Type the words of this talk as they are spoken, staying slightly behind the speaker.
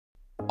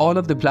all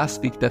of the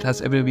plastic that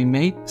has ever been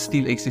made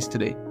still exists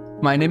today.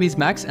 My name is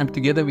Max, and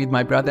together with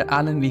my brother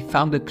Alan, we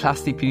founded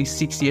PlasticFri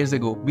 6 years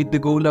ago with the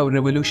goal of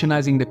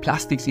revolutionizing the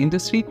plastics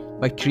industry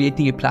by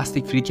creating a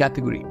plastic-free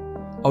category.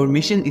 Our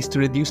mission is to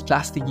reduce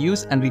plastic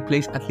use and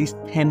replace at least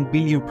 10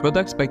 billion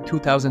products by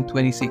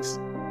 2026.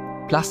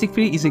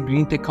 PlasticFri is a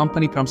green tech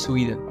company from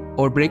Sweden.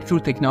 Our breakthrough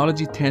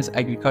technology turns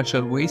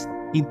agricultural waste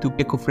into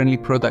eco-friendly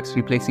products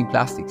replacing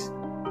plastics.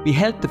 We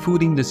help the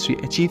food industry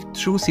achieve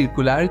true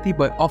circularity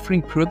by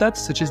offering products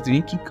such as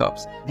drinking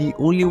cups, the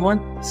only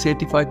one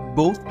certified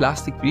both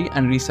plastic-free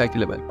and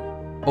recyclable.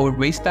 Our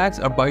waste bags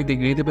are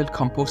biodegradable,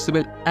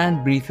 compostable,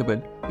 and breathable,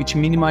 which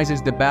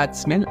minimizes the bad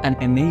smell and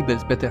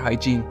enables better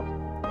hygiene.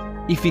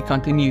 If we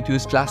continue to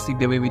use plastic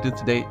the way we do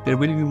today, there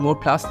will be more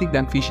plastic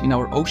than fish in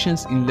our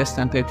oceans in less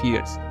than 30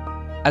 years.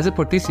 As a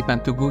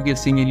participant to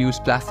Google's Single-Use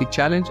Plastic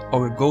Challenge,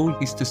 our goal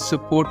is to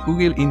support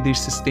Google in their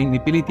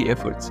sustainability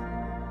efforts.